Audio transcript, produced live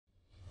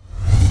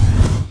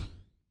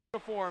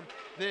uniform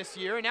this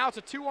year. And now it's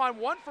a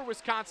 2-on-1 for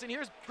Wisconsin.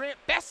 Here's Grant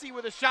Bessie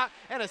with a shot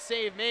and a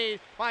save made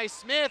by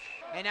Smith.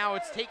 And now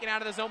it's taken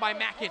out of the zone by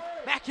Mackin.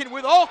 Mackin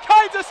with all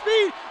kinds of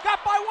speed.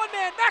 Got by one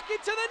man. Mackin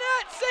to the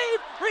net. Save.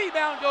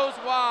 Rebound goes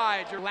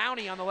wide.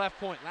 Lowney on the left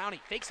point. Lowney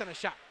fakes on a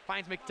shot.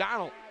 Finds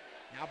McDonald.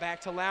 Now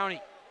back to Lowney.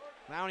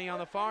 Lowney on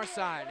the far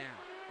side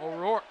now.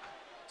 O'Rourke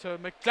to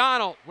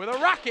McDonald with a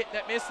rocket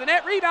that missed the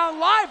net. Rebound,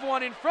 live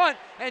one in front.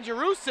 And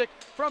Jerusik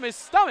from his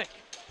stomach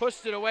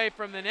pushed it away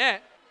from the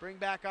net. Bring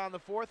back on the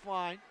fourth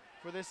line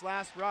for this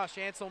last rush.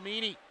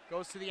 Anselmini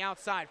goes to the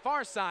outside,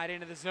 far side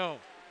into the zone.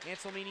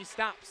 Anselmini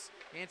stops.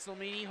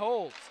 Anselmini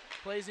holds.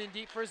 Plays in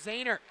deep for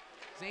Zahner.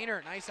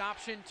 Zahner, nice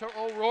option to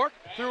O'Rourke.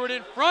 Threw it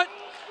in front.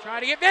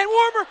 Trying to get Van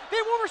Warmer.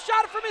 Van Warmer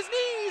shot it from his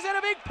knees and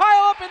a big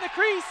pile up in the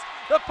crease.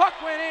 The puck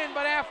went in,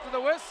 but after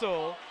the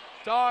whistle,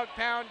 Dog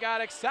Pound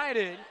got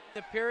excited.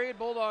 The period,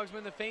 Bulldogs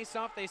win the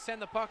face-off. They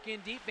send the puck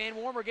in deep. Van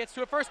Warmer gets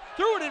to it first.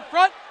 Threw it in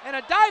front, and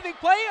a diving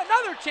play.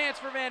 Another chance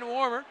for Van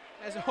Warmer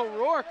as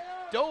O'Rourke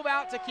dove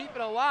out to keep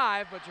it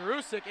alive, but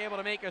Jerusik able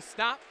to make a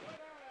stop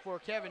for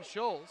Kevin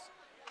Scholes.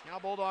 Now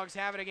Bulldogs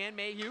have it again.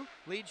 Mayhew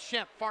leads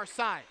Schemp, far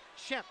side.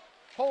 Schemp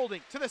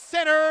holding to the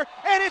center,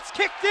 and it's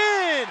kicked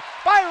in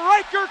by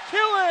Riker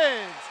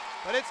Killens.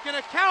 But it's going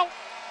to count.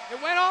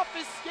 It went off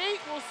his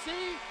skate. We'll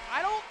see.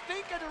 I don't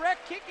think a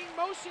direct kicking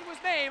motion was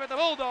made, but the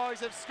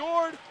Bulldogs have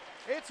scored.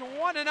 It's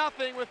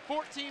 1-0 with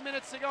 14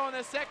 minutes to go in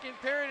the second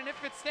period, and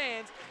if it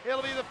stands,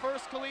 it'll be the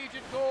first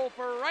collegiate goal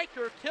for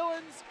Riker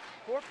Killens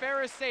for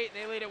Ferris State,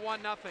 and they lead at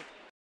 1-0.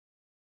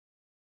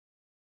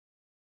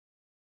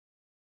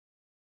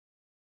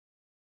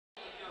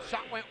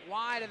 Shot went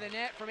wide of the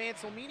net from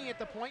Anselmini at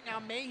the point. Now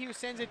Mayhew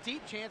sends it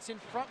deep. Chance in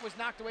front was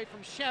knocked away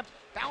from Schemp.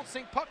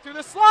 Bouncing puck through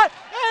the slot,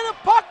 and the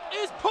puck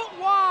is put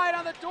wide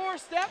on the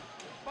doorstep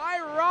by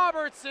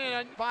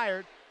Robertson.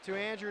 Fired to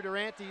Andrew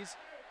Durantes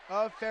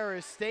of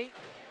Ferris State.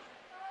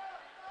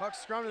 Puck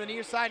scrum to the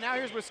near side. Now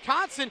here's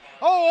Wisconsin.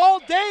 Oh, all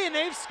day, and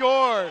they've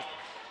scored.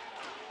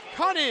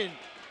 Cunnin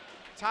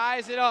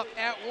ties it up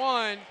at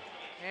 1,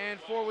 and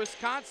for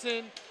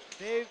Wisconsin,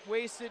 they've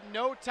wasted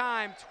no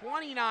time,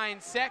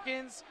 29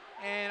 seconds,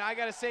 and I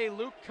gotta say,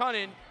 Luke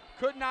Cunnin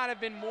could not have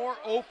been more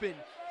open.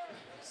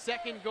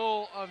 Second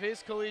goal of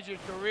his collegiate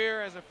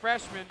career as a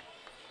freshman,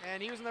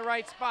 and he was in the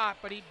right spot,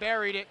 but he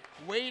buried it,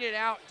 waited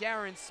out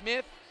Darren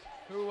Smith,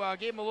 who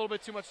gave him a little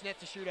bit too much net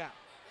to shoot out.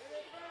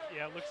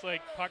 Yeah, it looks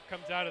like puck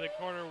comes out of the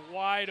corner,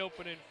 wide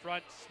open in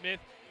front. Smith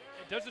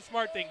does a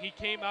smart thing. He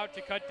came out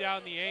to cut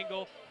down the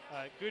angle.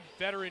 Good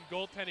veteran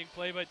goaltending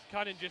play, but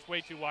Cunnin just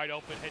way too wide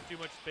open, had too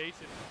much space,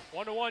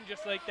 and 1-1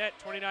 just like that,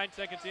 29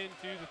 seconds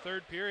into the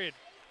third period.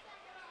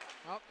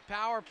 Well,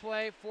 power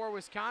play for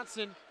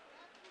Wisconsin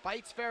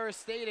bites Ferris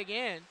State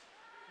again,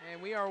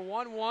 and we are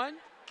 1-1.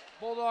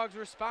 Bulldogs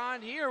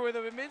respond here with a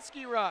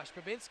Babinski rush.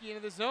 Babinski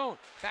into the zone.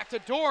 Back to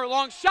Dorr,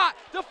 long shot,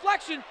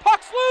 deflection,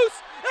 puck's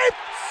loose, they've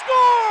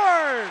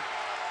scored!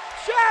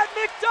 Chad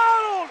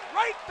McDonald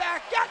right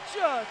back at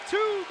ya.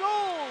 2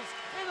 goals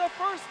in the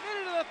first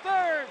minute of the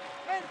third,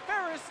 and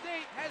Ferris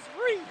State has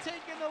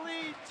retaken the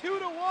lead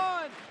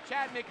 2-1.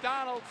 Chad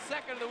McDonald,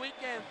 second of the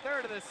weekend,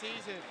 third of the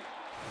season.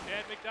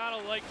 Chad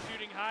McDonald likes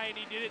shooting high, and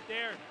he did it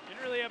there.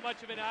 Didn't really have much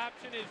of an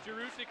option as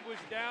Jerusik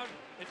was down.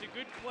 It's a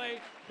good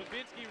play.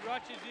 Babinski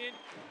rushes in.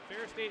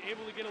 Ferris State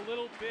able to get a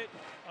little bit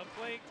of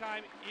playing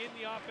time in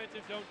the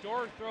offensive zone.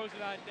 Dorr throws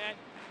it on net,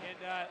 and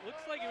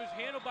looks like it was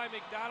handled by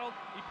McDonald.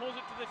 He pulls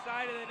it to the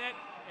side of the net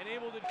and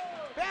able to...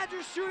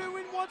 Badgers shoot it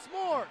in once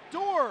more.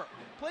 Dorr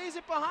plays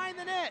it behind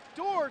the net.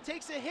 Dorr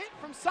takes a hit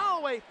from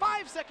Soloway.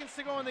 5 seconds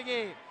to go in the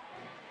game.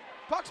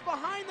 Puck's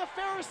behind the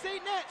Ferris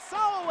State net.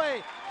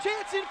 Soloway,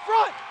 chance in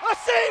front. A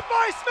save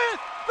by Smith.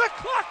 The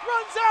clock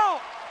runs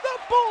out. The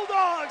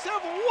Bulldogs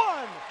have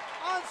won.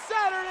 On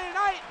Saturday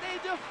night,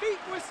 they defeat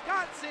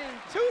Wisconsin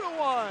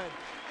 2-1.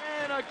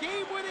 And a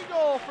game-winning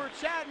goal for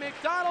Chad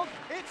McDonald.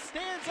 It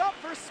stands up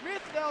for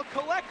Smith. They'll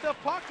collect the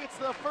puck. It's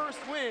the first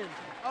win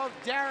of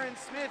Darren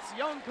Smith's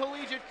young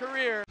collegiate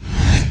career.